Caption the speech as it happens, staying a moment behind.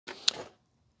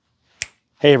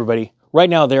Hey everybody. Right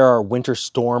now there are winter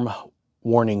storm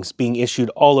warnings being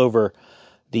issued all over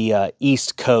the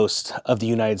east coast of the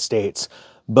United States.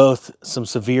 Both some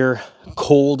severe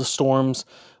cold storms,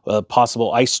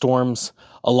 possible ice storms,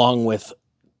 along with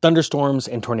thunderstorms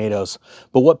and tornadoes.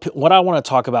 But what I want to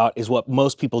talk about is what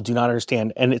most people do not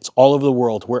understand, and it's all over the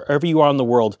world. Wherever you are in the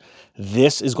world,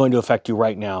 this is going to affect you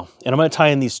right now. And I'm going to tie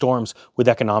in these storms with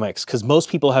economics because most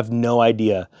people have no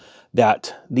idea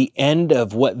that the end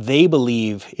of what they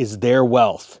believe is their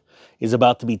wealth is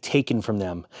about to be taken from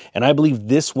them. And I believe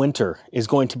this winter is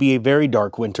going to be a very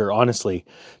dark winter, honestly,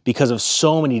 because of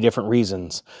so many different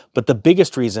reasons. But the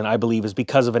biggest reason, I believe, is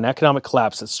because of an economic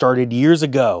collapse that started years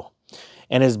ago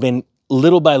and has been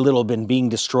little by little been being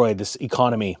destroyed, this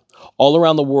economy. All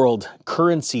around the world,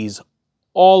 currencies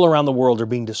all around the world are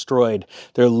being destroyed.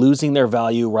 They're losing their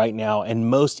value right now, and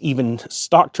most even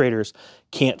stock traders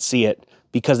can't see it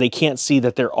because they can't see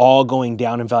that they're all going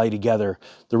down in value together.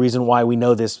 The reason why we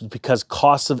know this is because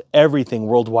costs of everything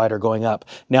worldwide are going up.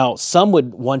 Now, some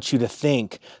would want you to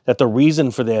think that the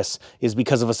reason for this is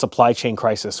because of a supply chain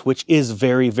crisis, which is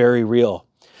very, very real.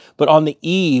 But on the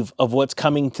eve of what's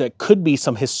coming to could be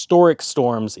some historic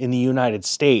storms in the United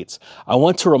States, I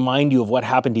want to remind you of what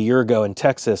happened a year ago in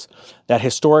Texas, that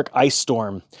historic ice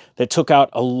storm that took out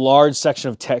a large section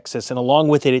of Texas, and along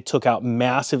with it, it took out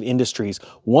massive industries,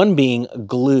 one being a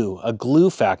glue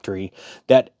factory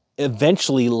that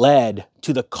eventually led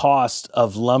to the cost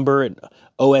of lumber and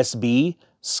OSB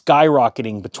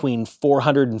skyrocketing between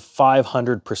 400 and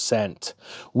 500%.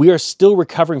 We are still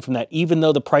recovering from that, even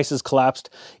though the prices collapsed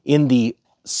in the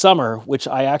summer, which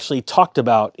I actually talked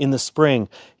about in the spring,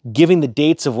 giving the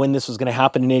dates of when this was going to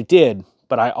happen, and it did.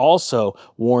 But I also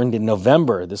warned in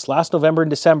November, this last November and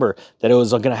December, that it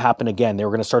was going to happen again. They were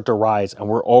going to start to rise, and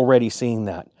we're already seeing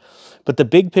that. But the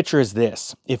big picture is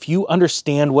this. If you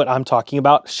understand what I'm talking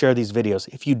about, share these videos.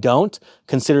 If you don't,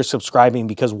 consider subscribing,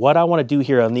 because what I want to do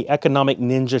here on the Economic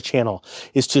Ninja channel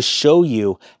is to show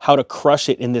you how to crush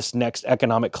it in this next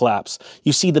economic collapse.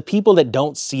 You see, the people that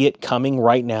don't see it coming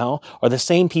right now are the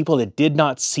same people that did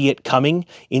not see it coming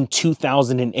in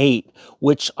 2008,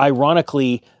 which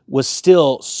ironically was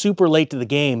still super late to the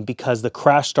game because the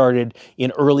crash started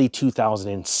in early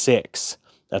 2006.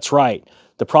 That's right.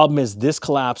 The problem is this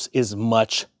collapse is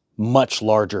much, much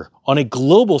larger on a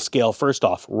global scale. First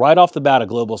off, right off the bat, a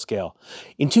global scale.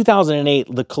 In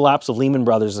 2008, the collapse of Lehman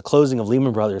Brothers, the closing of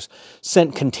Lehman Brothers,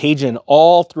 sent contagion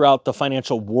all throughout the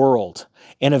financial world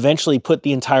and eventually put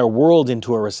the entire world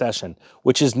into a recession,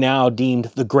 which is now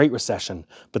deemed the Great Recession.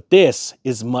 But this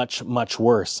is much, much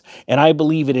worse. And I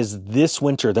believe it is this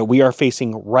winter that we are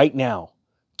facing right now,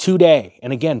 today.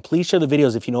 And again, please share the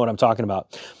videos if you know what I'm talking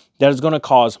about. That is going to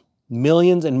cause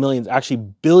millions and millions, actually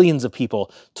billions of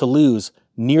people to lose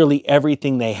nearly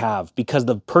everything they have because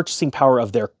the purchasing power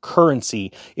of their currency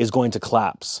is going to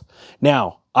collapse.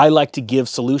 Now, I like to give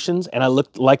solutions, and I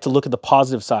like to look at the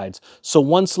positive sides. So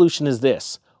one solution is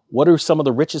this. What are some of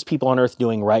the richest people on earth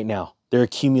doing right now? They're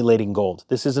accumulating gold.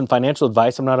 This isn't financial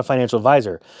advice. I'm not a financial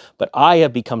advisor, but I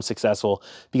have become successful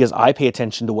because I pay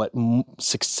attention to what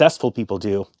successful people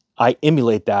do. I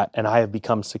emulate that, and I have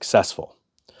become successful.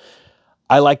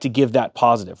 I like to give that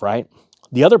positive, right?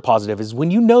 The other positive is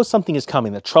when you know something is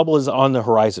coming, that trouble is on the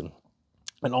horizon,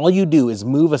 and all you do is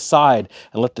move aside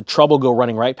and let the trouble go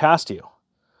running right past you.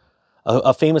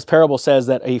 A famous parable says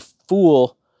that a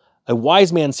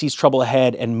wise man sees trouble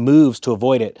ahead and moves to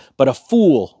avoid it, but a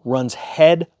fool runs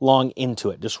headlong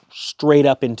into it, just straight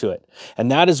up into it. And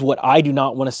that is what I do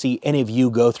not want to see any of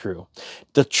you go through.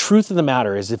 The truth of the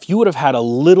matter is, if you would have had a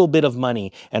little bit of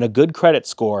money and a good credit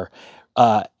score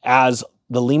as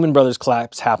the Lehman Brothers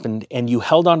collapse happened, and you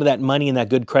held on to that money and that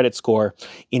good credit score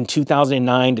in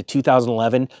 2009 to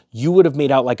 2011, you would have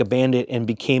made out like a bandit and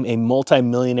became a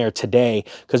multimillionaire today,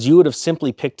 because you would have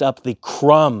simply picked up the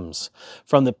crumbs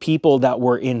from the people that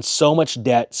were in so much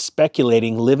debt,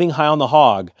 speculating, living high on the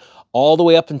hog, all the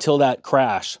way up until that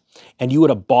crash, and you would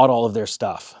have bought all of their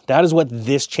stuff. That is what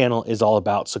this channel is all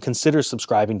about, so consider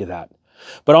subscribing to that.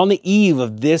 But on the eve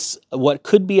of this, what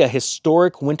could be a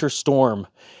historic winter storm,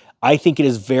 I think it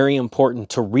is very important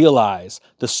to realize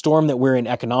the storm that we're in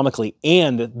economically,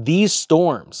 and these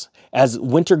storms, as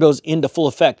winter goes into full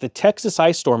effect. The Texas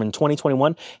ice storm in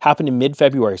 2021 happened in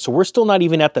mid-February, so we're still not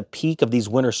even at the peak of these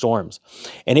winter storms.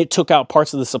 And it took out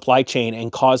parts of the supply chain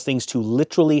and caused things to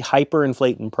literally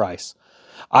hyperinflate in price.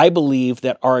 I believe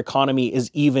that our economy is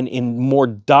even in more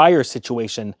dire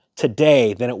situation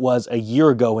today than it was a year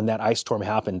ago when that ice storm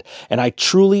happened. And I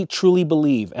truly, truly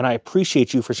believe, and I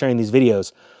appreciate you for sharing these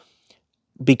videos,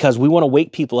 because we want to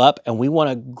wake people up and we want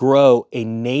to grow a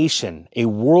nation, a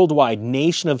worldwide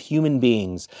nation of human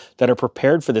beings that are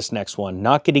prepared for this next one,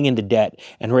 not getting into debt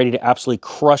and ready to absolutely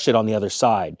crush it on the other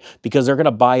side, because they're going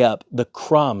to buy up the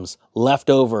crumbs left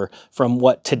over from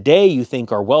what today you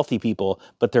think are wealthy people,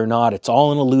 but they're not. It's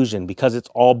all an illusion because it's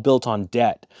all built on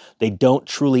debt. They don't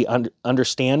truly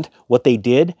understand what they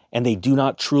did, and they do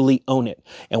not truly own it.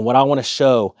 And what I want to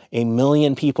show 1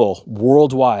 million people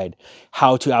worldwide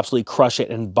how to absolutely crush it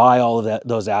and buy all of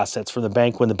those assets from the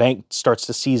bank when the bank starts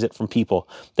to seize it from people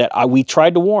that we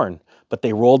tried to warn, but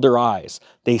they rolled their eyes.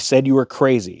 They said you were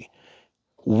crazy.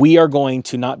 We are going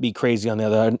to not be crazy on the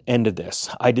other end of this.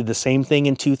 I did the same thing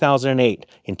in 2008.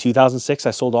 In 2006,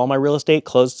 I sold all my real estate,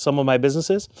 closed some of my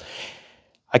businesses.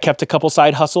 I kept a couple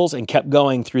side hustles and kept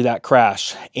going through that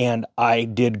crash, and I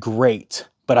did great.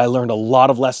 But I learned a lot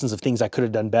of lessons of things I could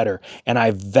have done better. And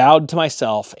I vowed to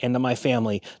myself and to my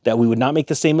family that we would not make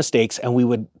the same mistakes, and we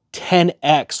would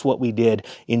 10x what we did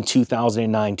in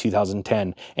 2009,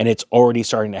 2010. And it's already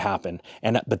starting to happen.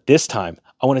 But this time,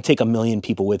 I want to take 1 million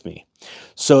people with me.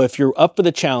 So if you're up for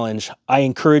the challenge, I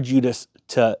encourage you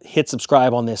to hit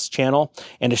subscribe on this channel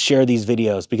and to share these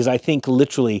videos, because I think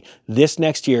literally this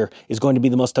next year is going to be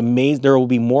the most amazing. There will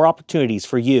be more opportunities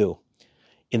for you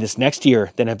in this next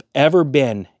year than have ever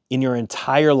been in your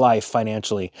entire life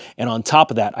financially. And on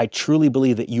top of that, I truly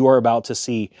believe that you are about to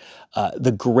see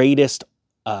the greatest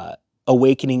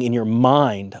awakening in your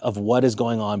mind of what is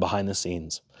going on behind the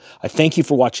scenes. I thank you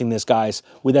for watching this, guys.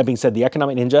 With that being said, the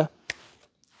Economic Ninja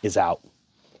is out.